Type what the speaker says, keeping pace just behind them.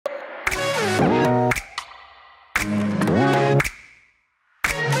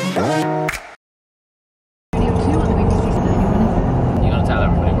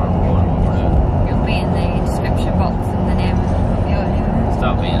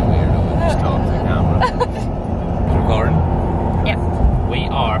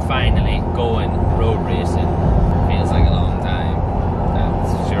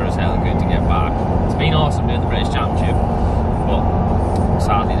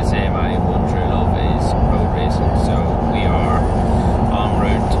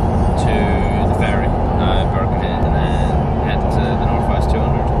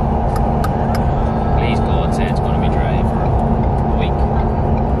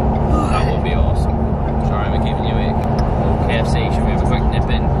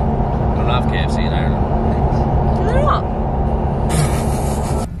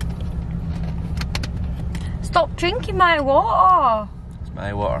Drinking my water. It's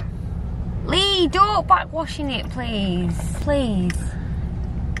my water. Lee, don't backwashing it, please. Please.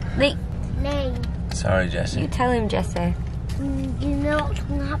 Lee. Sorry, Jessie. You tell him, Jessie. You know what's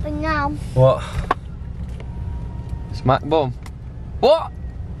going to happen now? What? Smack bum. What?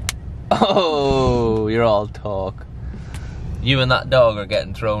 Oh, you're all talk. You and that dog are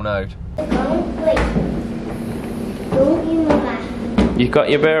getting thrown out. Wait. Don't you know that? You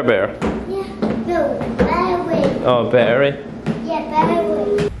got your bear? Yeah, no, Berry. Oh, Berry. Yeah,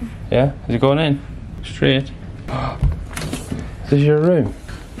 Berry. Yeah? Is it going in? Straight? This is your room?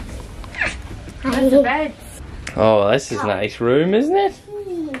 Where's the bed? Oh, this is a nice room, isn't it?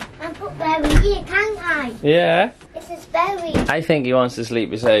 I put Berry here, can't I? Yeah. This is Berry. I think he wants to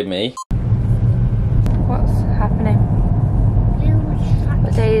sleep beside me. What's happening?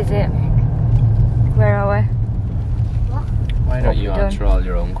 What day is it? Where are we? What? Why don't you answer all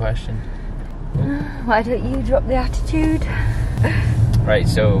your own questions? Why don't you drop the attitude? Right,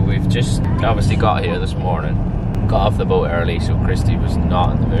 so we've just obviously got here this morning. Got off the boat early, so Christy was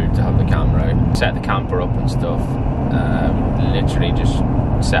not in the mood to have the camera out. Set the camper up and stuff. Literally just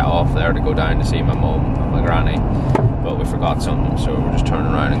set off there to go down to see my mum and my granny. But we forgot something, so we're just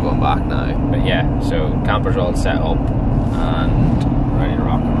turning around and going back now. But yeah, so camper's all set up and ready to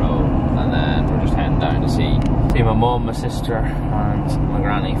rock and roll. And then we're just heading down to see my mum, my sister and my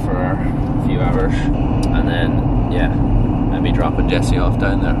granny for a few hours. And then, yeah, maybe dropping Jessie off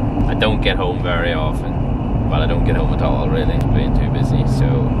down there. I don't get home very often. Well, I don't get home at all, really, being too busy, so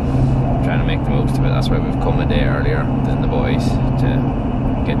I'm trying to make the most of it. That's why we've come a day earlier than the boys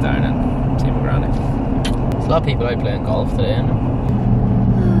to get down and see my granny. There's a lot of people out playing golf today, isn't there?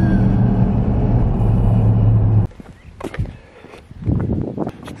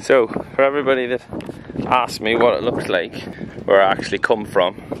 So, for everybody that asked me what it looks like, where I actually come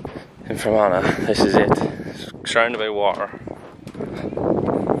from, in Fermanagh, this is it. It's surrounded by water,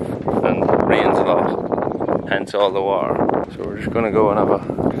 and it rains a lot, hence all the water. So we're just gonna go and have a...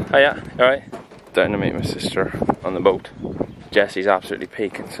 Oh yeah, alright. Down to meet my sister on the boat. Jessie's absolutely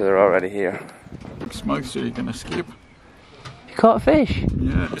peaking, so they're already here. Smug so you can escape. You caught a fish?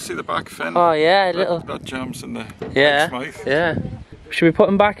 Yeah, you see the back fin? Oh yeah, little... That jams in the mouth. Yeah. Should we put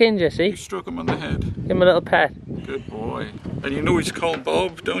him back in, Jessie? You struck him on the head. Give him a little pet. Good boy. And you know he's called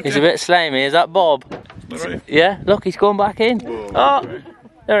Bob, don't you? He's a bit slimy, is that Bob? Is that right? Yeah, look, he's going back in. Whoa, Oh, okay.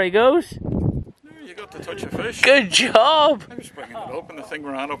 There he goes. You got to touch a fish. Good job. I was bringing it up and the thing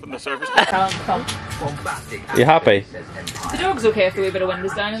ran up in the surface. You happy? The dog's okay if the wee bit of wind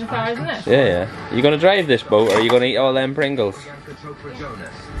is down in the car, isn't it? Yeah. You gonna drive this boat or are you gonna eat all them Pringles?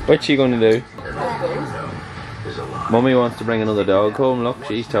 What you gonna do? Mummy wants to bring another dog home, look,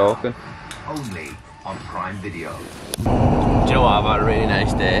 she's talking. Only on Prime Video. Do you know what, I've had a really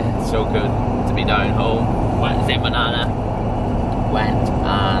nice day. It's so good to be down home. Went to see Banana. Went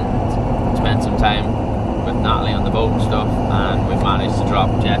and spent some time with Natalie on the boat and stuff, and we've managed to drop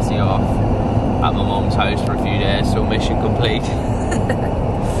Jessie off at my mum's house for a few days, so mission complete.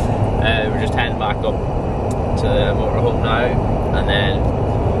 We're just heading back up to the motorhome now, and then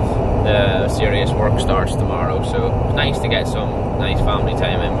the serious work starts tomorrow, so it's nice to get some nice family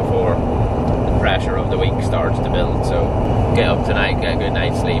time in before the pressure of the week starts to build. So get up tonight, get a good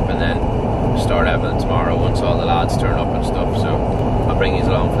night's sleep, and then start everything tomorrow once all the lads turn up and stuff. So I'll bring you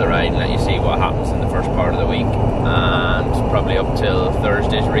along for the ride and let you see what happens in the first part of the week, and probably up till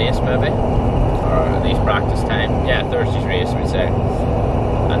Thursday's race maybe, or at least practice time. Yeah, Thursday's race we'd say,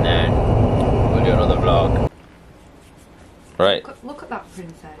 and then we'll do another vlog. Right. Look at that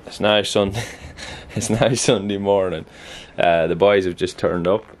princess. It's now Sunday. It's now Sunday morning. The boys have just turned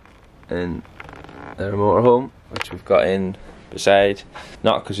up in their motorhome, which we've got in beside.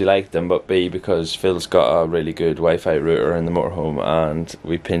 Not because we like them, but B, because Phil's got a really good Wi-Fi router in the motorhome and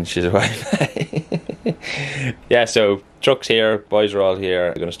we pinch his Wi-Fi. Yeah, so truck's here, boys are all here.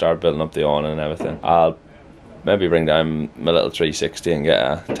 We're going to start building up the awning and everything. I'll maybe bring down my little 360 and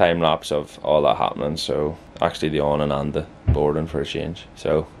get a time lapse of all that happening. So actually the awning and the boarding for a change.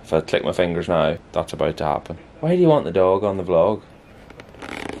 So if I click my fingers now, that's about to happen. Why do you want the dog on the vlog?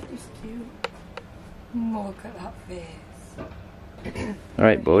 It's cute. Look at that face.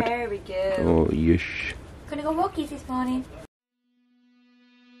 Alright, bud. There we go. Oh, yush. Gonna go walkies this morning.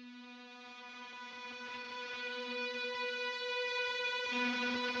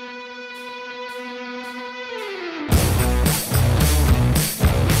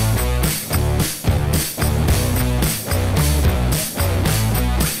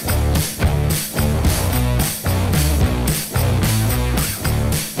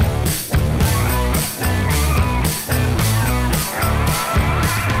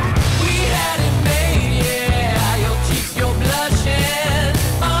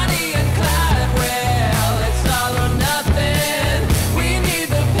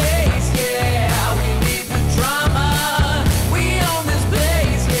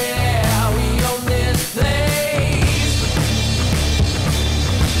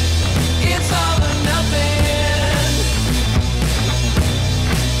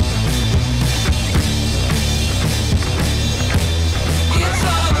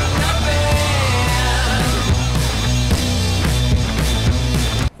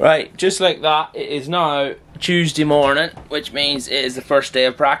 Right, just like that, it is now Tuesday morning, which means it is the first day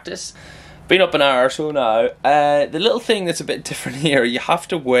of practice. Been up an hour or so now. The little thing that's a bit different here, you have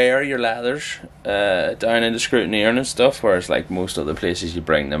to wear your leathers down into scrutineering and stuff, whereas like most other places you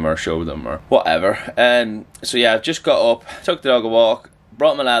bring them or show them or whatever. So yeah, I've just got up, took the dog a walk,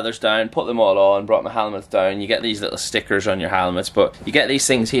 brought my leathers down, put them all on, brought my helmets down. You get these little stickers on your helmets, but you get these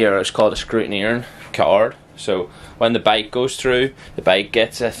things here, it's called a scrutineering card. So when the bike goes through, the bike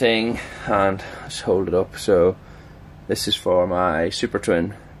gets a thing, and let's hold it up. So this is for my Super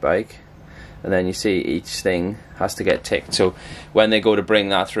Twin bike, and then you see each thing has to get ticked. So when they go to bring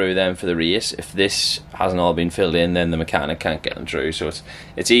that through then for the race, if this hasn't all been filled in, then the mechanic can't get them through. So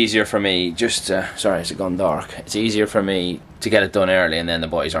it's easier for me just sorry, has it gone dark? It's easier for me to get it done early, and then the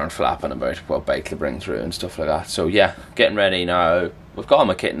boys aren't flapping about what bike to bring through and stuff like that. So yeah, getting ready now. We've got all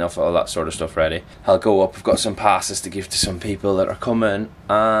my kit enough, all that sort of stuff ready. I'll go up, I've got some passes to give to some people that are coming,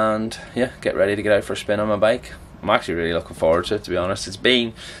 and yeah, get ready to get out for a spin on my bike. I'm actually really looking forward to it, to be honest.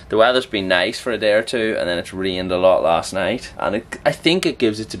 The weather's been nice for a day or two, and then it's rained a lot last night, and I think it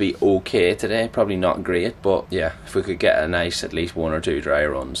gives it to be okay today. Probably not great, but yeah, if we could get a nice, at least 1 or 2 dry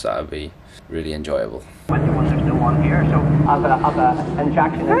runs, that would be really enjoyable. 2161 here, so of an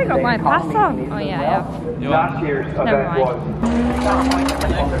injection. I got my pass on. Oh yeah, I have. Last year's event was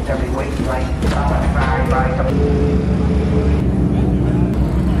under every week, right?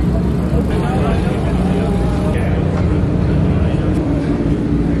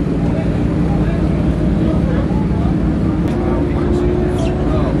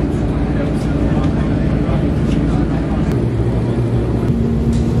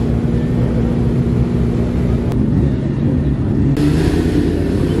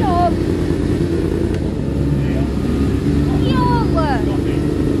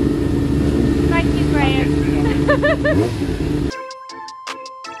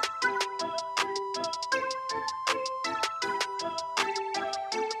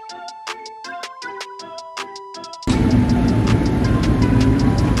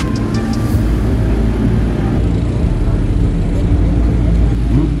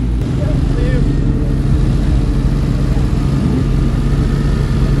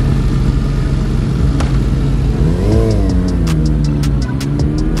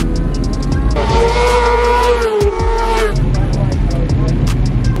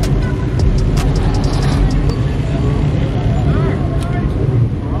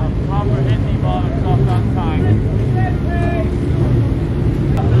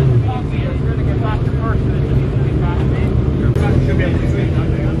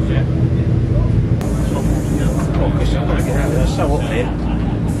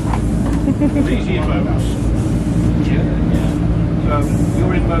 Easy modes.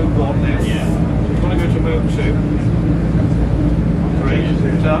 You're in mode 1 now. Yeah. So you want to go to mode 2. 3. So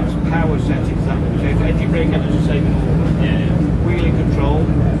that's power settings. So if edgy brake is the same in order. Yeah. Wheeling control.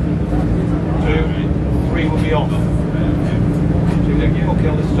 2. 3 will be off. So you think, okay,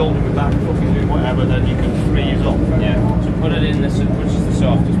 well, this is holding me back, fucking doing whatever, then you can 3 is off. Yeah. So put it in this, which is the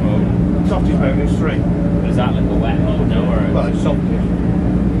softest mode. Softest mode is 3. Is that like a wet mode? No, or well, it's softest.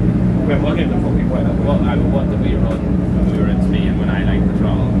 When we're getting the fucking weather. What did we run? We were in Spain when I liked the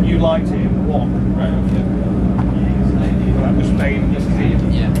throttle. You liked it in what? Right, okay. Well, that was Spain, this is it.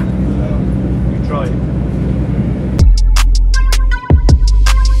 Yeah. So, you tried it.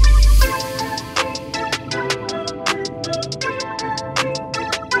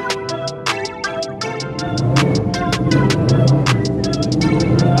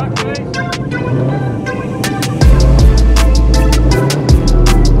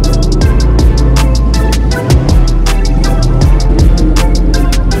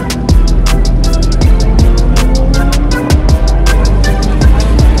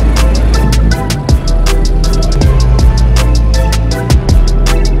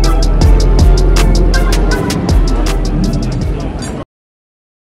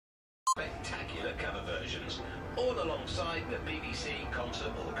 Spectacular cover versions, all alongside the BBC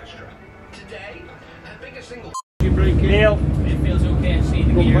Concert Orchestra. Today, a bigger single. Neil, It feels okay to see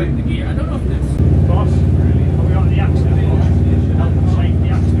the gear. I don't know if this. boss, are we on the accident? Health and safety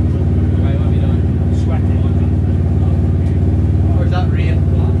accident. Why what have you done? Sweating. Or is that real?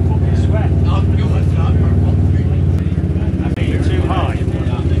 Fucking sweat. Oh, good. I feel too high.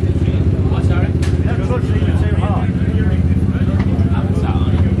 What, sorry? Never much leaving too high. I haven't sat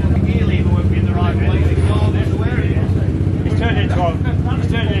on it. The gear lever won't be in the right place. It's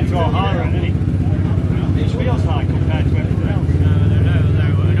turned into a horror, isn't it? It feels high compared to everything else. No,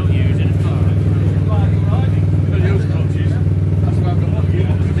 I don't use it at all. I use clutches. That's what I've got.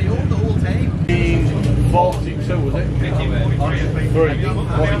 They all the whole time. 42, was it?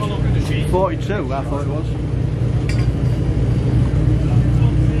 42, I thought it was.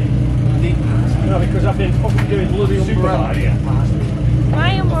 No, because I've been fucking doing bloody umbrella here.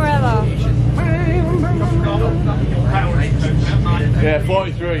 My umbrella. Yeah,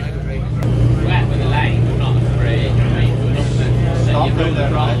 43. Wet with the lane, but not afraid. So you pull the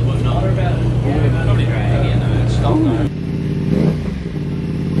throttle, but not. Probably drag again. Stop now.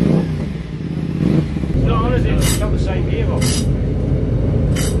 No, honestly, it's not the same gearbox.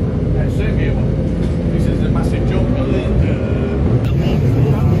 Yeah, same gearbox. This is a massive jump.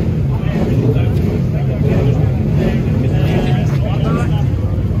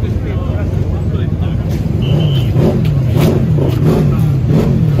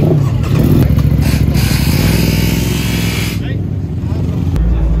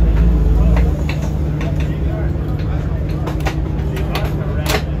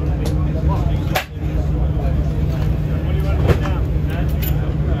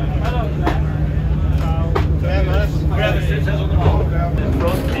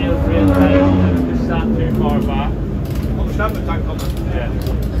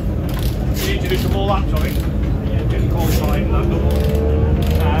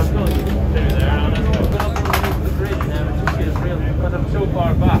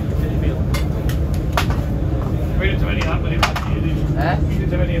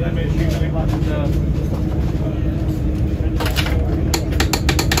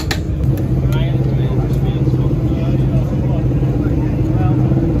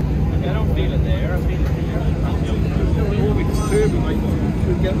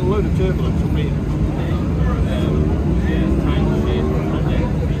 Get a load of turbulence from me.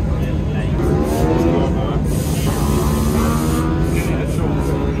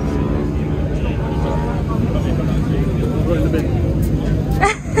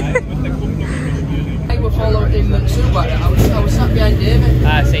 I was following in the Subaru. I was sat behind David.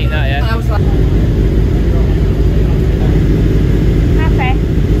 I seen that, yeah. And I was like, Happy.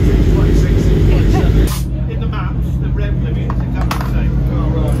 In the maps, the rev limit is exactly the same.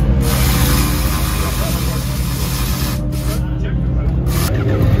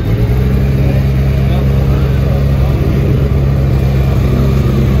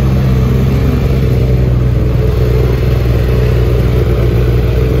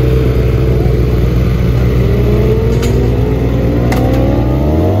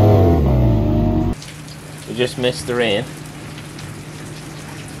 We just missed the rain.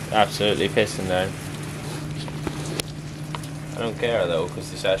 Absolutely pissing down. I don't care though,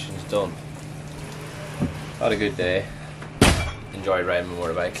 because the session's done. Had a good day. Enjoyed riding my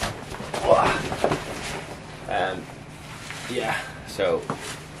motorbike. Yeah, so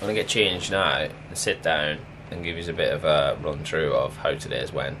I'm gonna get changed now and sit down and give you a bit of a run through of how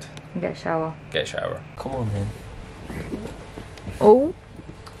today's went. Get a shower. Get a shower. Come on then. Oh,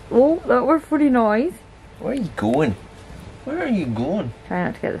 that was pretty nice. Where are you going? Where are you going? Try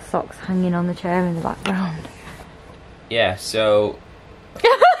not to get the socks hanging on the chair in the background. Yeah, so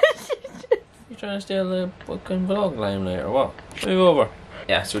you trying to steal the fucking vlog limelight or what? Move over.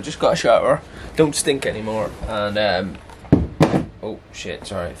 Yeah, so just got a shower. Don't stink anymore, and Oh shit,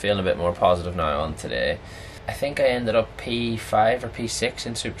 sorry, feeling a bit more positive now on today. I think I ended up P5 or P6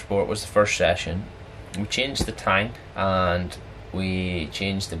 in Supersport was the first session. We changed the tank and we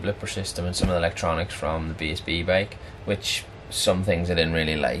changed the blipper system and some of the electronics from the BSB bike, which some things I didn't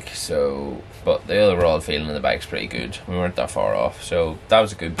really like, so but the overall feeling of the bike's pretty good. We weren't that far off, so that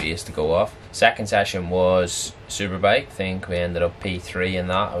was a good base to go off. Second session was Superbike. I think we ended up P3 in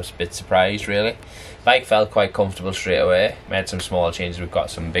that. I was a bit surprised really. Bike felt quite comfortable straight away. Made some small changes. We've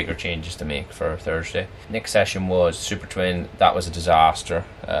got some bigger changes to make for Thursday. Next session was Super Twin. That was a disaster.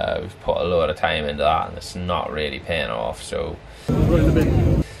 We've put a lot of time into that and it's not really paying off, so it's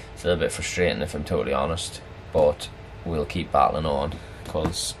a little bit frustrating if I'm totally honest, but we'll keep battling on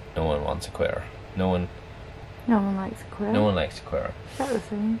because no one wants a quitter. No one likes a quitter. No one likes a quitter. Is that the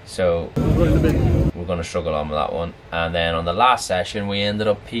thing? So we're going to struggle on with that one. And then on the last session we ended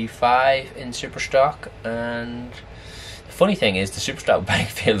up P5 in Superstock, and the funny thing is the Superstock bike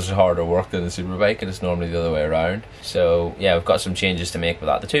feels harder work than the Superbike, and it's normally the other way around. So yeah, we've got some changes to make with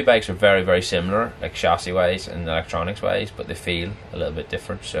that. The two bikes are very, very similar, like chassis wise and electronics wise, but they feel a little bit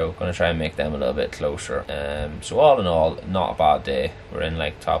different, so going to try and make them a little bit closer. So all in all, not a bad day. We're in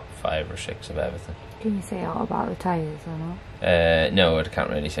like top 5 or 6 of everything. Can you say all about the tyres or not? No, I can't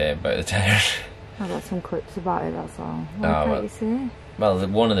really say about the tyres. I've got some clips about it, that's all. What well, you say? Well,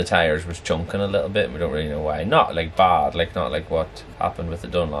 one of the tyres was chunking a little bit. We don't really know why. Not like bad, like not like what happened with the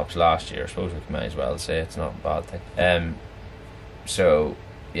Dunlops last year. I suppose we might as well say it's not a bad thing. So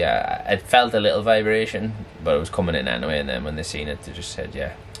yeah, it felt a little vibration, but it was coming in anyway. And then when they seen it, they just said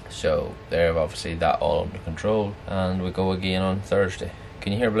yeah. So they're obviously that all under control, and we go again on Thursday.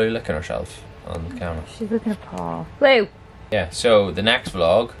 Can you hear Blue licking herself on the camera? She's looking at Paul. Blue. Yeah. So the next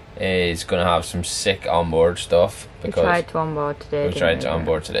vlog is going to have some sick onboard stuff. We tried to onboard today. We tried to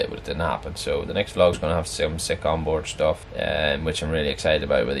onboard today, but it didn't happen. So the next vlog is going to have some sick onboard stuff, which I'm really excited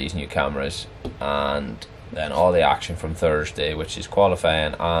about with these new cameras. And then all the action from Thursday, which is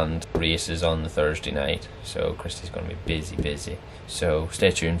qualifying and races on the Thursday night. So Christy's going to be busy. So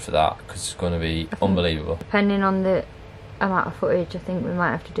stay tuned for that because it's going to be unbelievable. Depending on the amount of footage, I think we might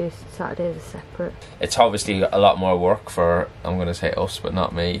have to do Saturdays as separate. It's obviously a lot more work for, I'm going to say us, but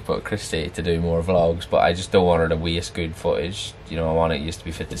not me, but Christy to do more vlogs, but I just don't want her to waste good footage. You know, I want it used to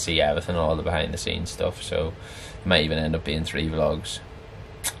be fit to see everything, all the behind the scenes stuff, so it might even end up being 3 vlogs,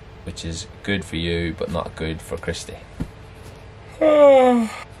 which is good for you, but not good for Christy. That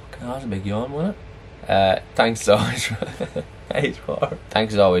was a big yawn, wasn't it? Thanks as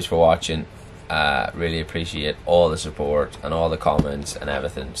always for watching. Really appreciate all the support and all the comments and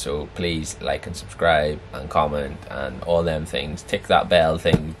everything, so please like and subscribe and comment and all them things. Tick that bell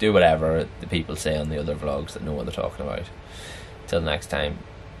thing, do whatever the people say on the other vlogs that know what they're talking about. Till next time.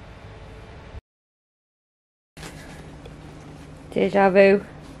 Deja vu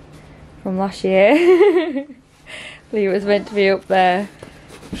from last year. Lee was meant to be up there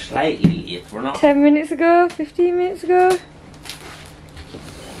Slightly late, we're not 10 minutes ago, 15 minutes ago.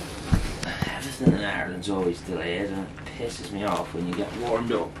 Everything in Ireland's always delayed, and it pisses me off when you get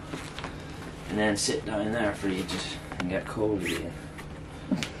warmed up and then sit down there for ages and get cold again.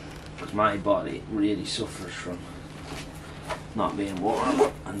 Because my body really suffers from not being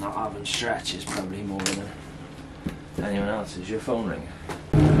warm and not having stretches probably more than anyone else's. Your phone ringing?